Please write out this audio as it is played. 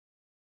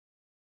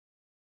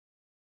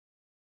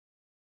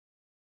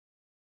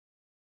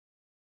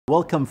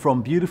Welcome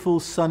from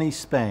beautiful sunny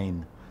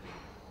Spain.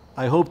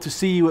 I hope to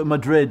see you at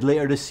Madrid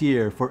later this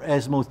year for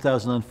ESMO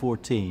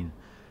 2014.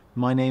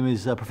 My name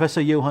is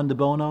Professor Johan de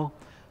Bono.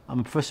 I'm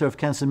a professor of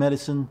cancer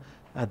medicine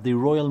at the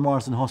Royal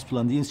Marsden Hospital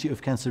and the Institute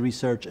of Cancer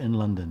Research in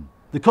London.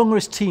 The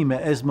Congress team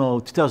at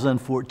ESMO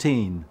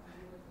 2014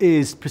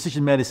 is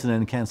precision medicine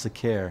and cancer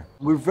care.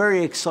 We're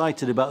very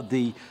excited about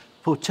the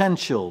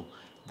potential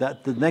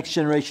that the next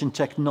generation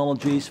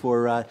technologies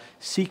for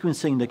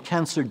sequencing the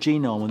cancer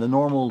genome and the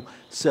normal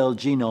cell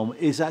genome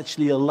is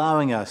actually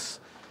allowing us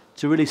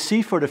to really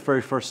see for the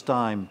very first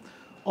time,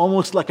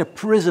 almost like a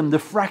prism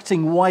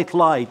diffracting white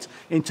light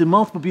into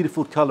multiple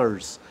beautiful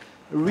colors,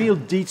 a real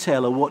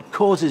detail of what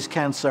causes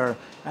cancer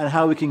and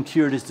how we can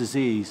cure this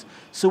disease.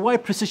 So why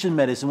precision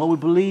medicine? Well, we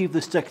believe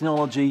this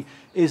technology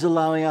is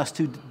allowing us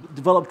to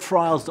develop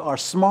trials that are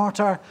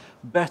smarter,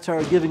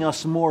 better, giving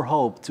us more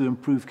hope to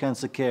improve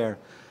cancer care.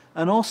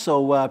 And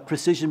also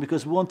precision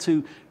because we want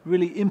to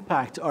really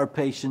impact our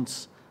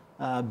patients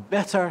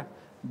better,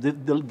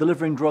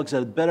 delivering drugs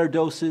at better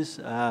doses,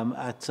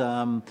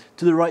 to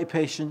the right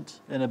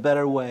patient in a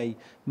better way,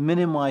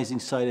 minimizing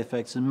side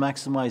effects and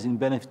maximizing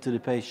benefit to the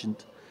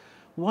patient.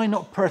 Why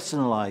not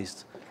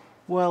personalized?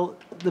 Well,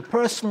 the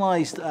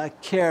personalized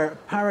care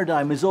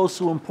paradigm is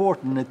also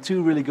important. The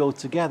two really go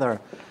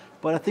together.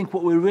 But I think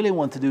what we really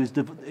want to do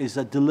is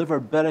deliver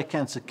better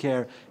cancer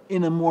care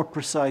in a more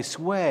precise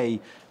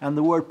way. And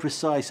the word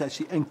precise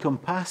actually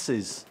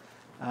encompasses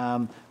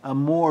a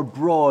more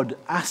broad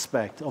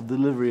aspect of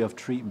delivery of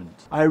treatment.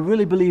 I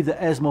really believe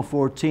that ESMO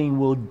 14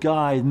 will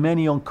guide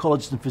many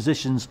oncologists and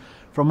physicians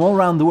from all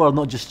around the world,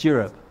 not just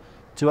Europe,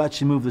 to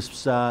actually move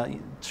this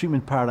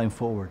treatment paradigm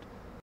forward.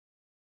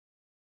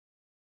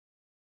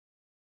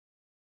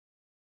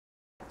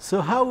 So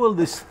how will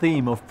this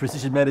theme of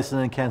precision medicine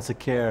and cancer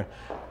care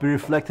be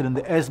reflected in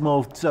the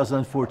ESMO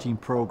 2014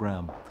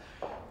 program?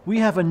 We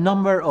have a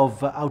number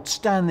of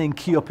outstanding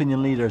key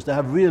opinion leaders that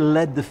have really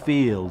led the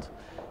field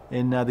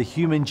in the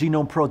Human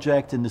Genome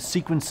Project, in the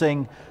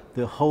sequencing,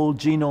 the whole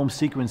genome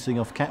sequencing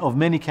of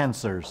many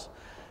cancers.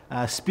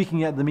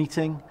 Speaking at the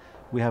meeting,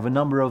 we have a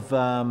number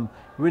of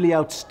really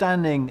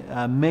outstanding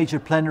major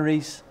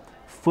plenaries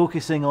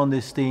focusing on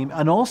this theme,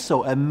 and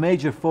also a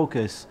major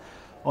focus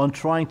on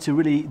trying to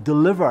really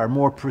deliver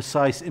more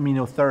precise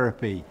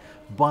immunotherapy,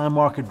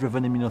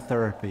 biomarker-driven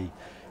immunotherapy.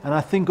 And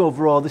I think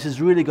overall this is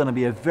really going to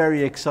be a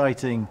very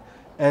exciting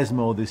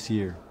ESMO this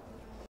year.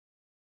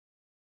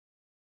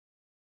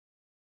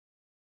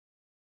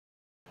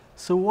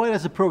 So why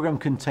does the program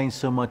contain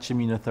so much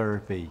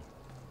immunotherapy?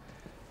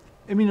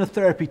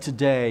 Immunotherapy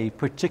today,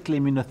 particularly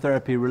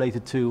immunotherapy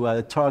related to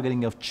the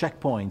targeting of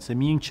checkpoints,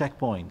 immune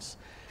checkpoints,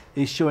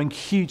 is showing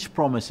huge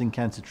promise in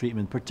cancer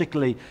treatment,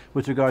 particularly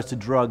with regards to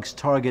drugs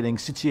targeting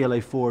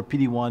CTLA-4,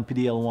 PD-1,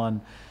 PD-L1.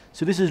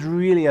 So this is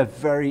really a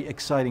very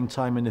exciting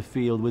time in the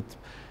field with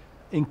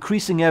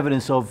increasing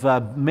evidence of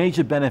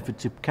major benefit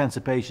to cancer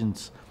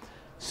patients.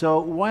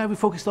 So why have we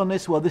focused on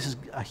this? Well, this is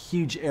a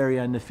huge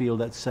area in the field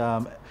that's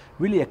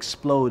really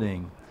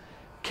exploding.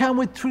 Can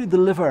we truly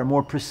deliver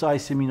more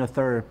precise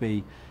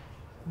immunotherapy?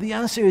 The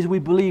answer is we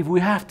believe we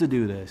have to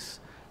do this.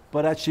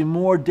 But actually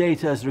more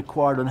data is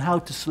required on how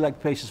to select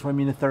patients for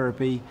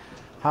immunotherapy,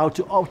 how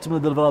to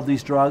optimally develop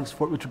these drugs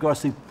with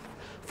regards to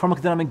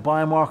pharmacodynamic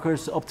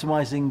biomarkers,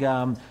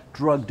 optimizing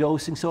drug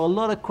dosing. So a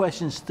lot of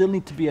questions still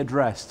need to be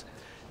addressed.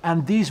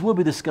 And these will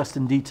be discussed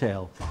in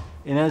detail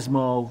in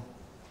ESMO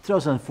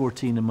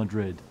 2014 in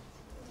Madrid.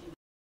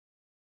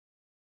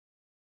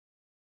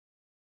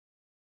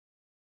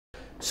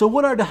 So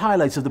what are the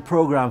highlights of the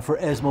program for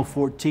ESMO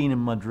 14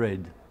 in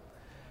Madrid?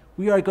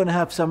 We are going to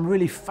have some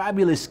really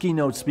fabulous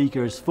keynote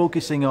speakers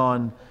focusing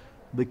on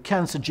the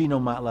Cancer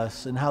Genome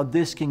Atlas and how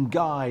this can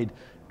guide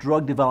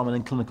drug development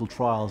and clinical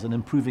trials and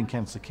improving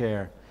cancer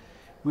care.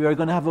 We are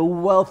going to have a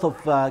wealth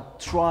of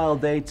trial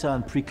data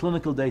and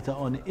preclinical data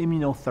on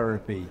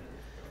immunotherapy.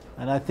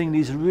 And I think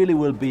these really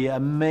will be a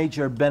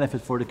major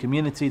benefit for the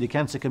community, the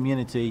cancer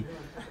community,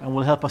 and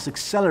will help us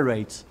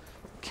accelerate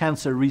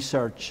cancer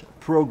research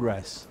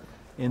progress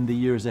in the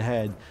years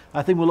ahead.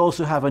 I think we'll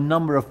also have a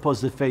number of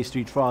positive phase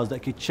 3 trials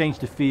that could change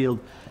the field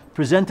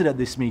presented at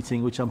this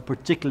meeting, which I'm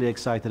particularly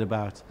excited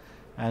about,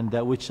 and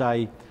which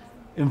I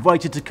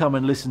invite you to come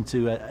and listen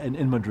to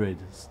in Madrid.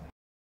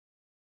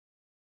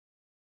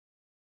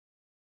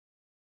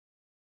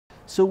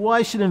 So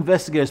why should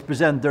investigators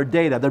present their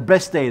data, their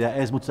best data, at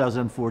ESMO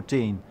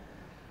 2014?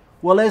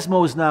 Well,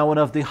 ESMO is now one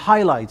of the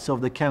highlights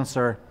of the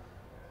cancer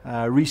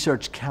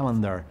research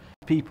calendar.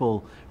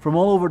 People from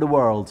all over the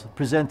world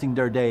presenting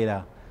their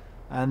data,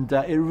 and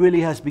it really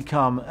has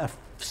become a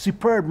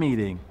superb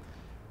meeting,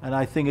 and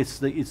I think it's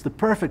the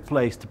perfect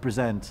place to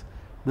present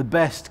the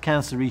best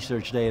cancer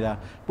research data,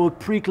 both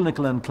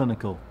preclinical and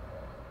clinical.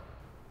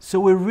 So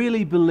we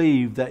really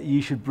believe that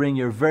you should bring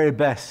your very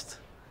best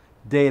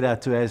data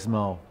to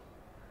ESMO,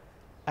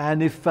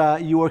 and if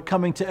you are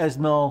coming to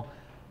ESMO,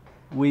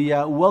 we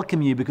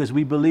welcome you because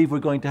we believe we're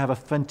going to have a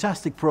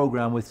fantastic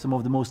program with some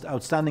of the most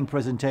outstanding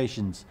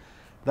presentations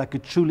that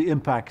could truly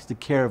impact the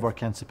care of our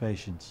cancer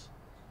patients.